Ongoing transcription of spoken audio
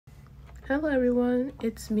Hello everyone,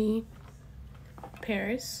 it's me,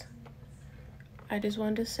 Paris. I just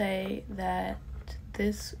wanted to say that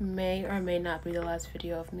this may or may not be the last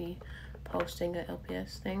video of me posting an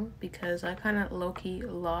LPS thing because I kind of low-key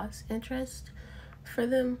lost interest for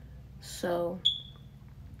them, so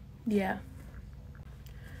yeah.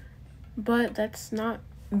 But that's not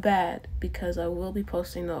bad because I will be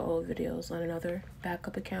posting the old videos on another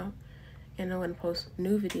backup account, and I'm going to post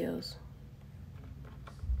new videos,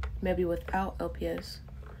 maybe without LPS,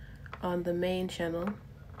 on the main channel.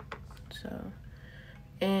 So,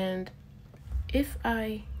 and if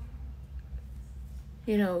I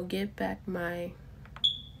get back my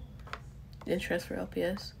interest for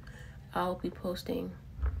LPS, I'll be posting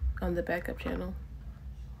on the backup channel.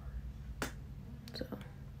 So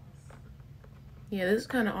yeah, this is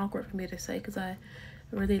kind of awkward for me to say because I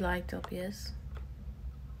really liked LPS,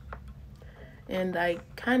 and I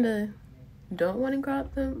kind of don't want to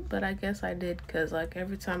grab them, but I guess I did because like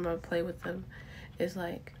every time I play with them, it's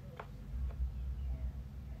like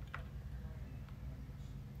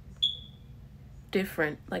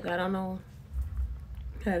different. Like I don't know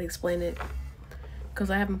how to explain it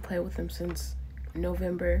because I haven't played with them since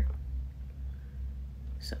November.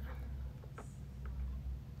 So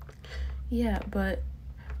yeah, but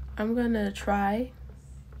I'm gonna try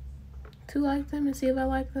to like them and see if I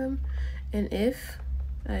like them, and if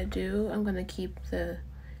I do, I'm gonna keep the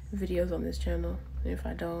videos on this channel. And if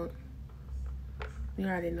I don't, you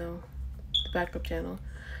already know, the backup channel,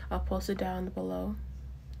 I'll post it down below.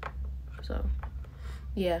 So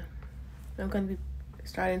yeah, I'm gonna be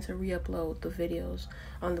starting to re-upload the videos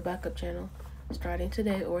on the backup channel starting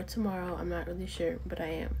today or tomorrow. I'm not really sure, but I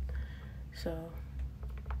am. So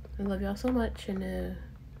I love y'all so much, and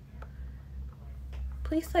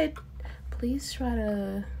please try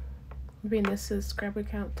to bring this subscriber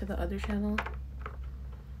count to the other channel,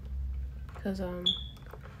 because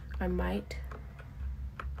I might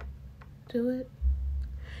do it.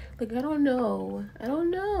 Like I don't know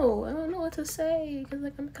what to say, because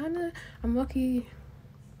like I'm lucky,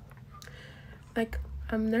 like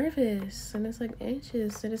I'm nervous and it's like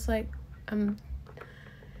anxious, and it's like I've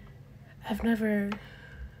never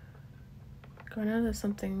gone out of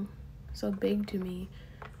something so big to me,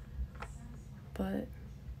 but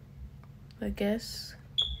I guess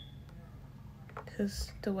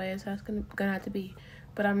because the way it's gonna have to be.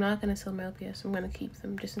 But I'm not gonna sell my LPS. I'm gonna keep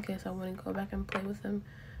them just in case I want to go back and play with them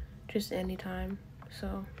just anytime.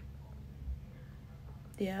 So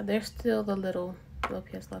yeah, there's still the little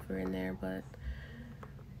LPS lover in there, but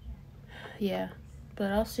yeah.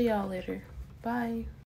 But I'll see y'all later. Bye.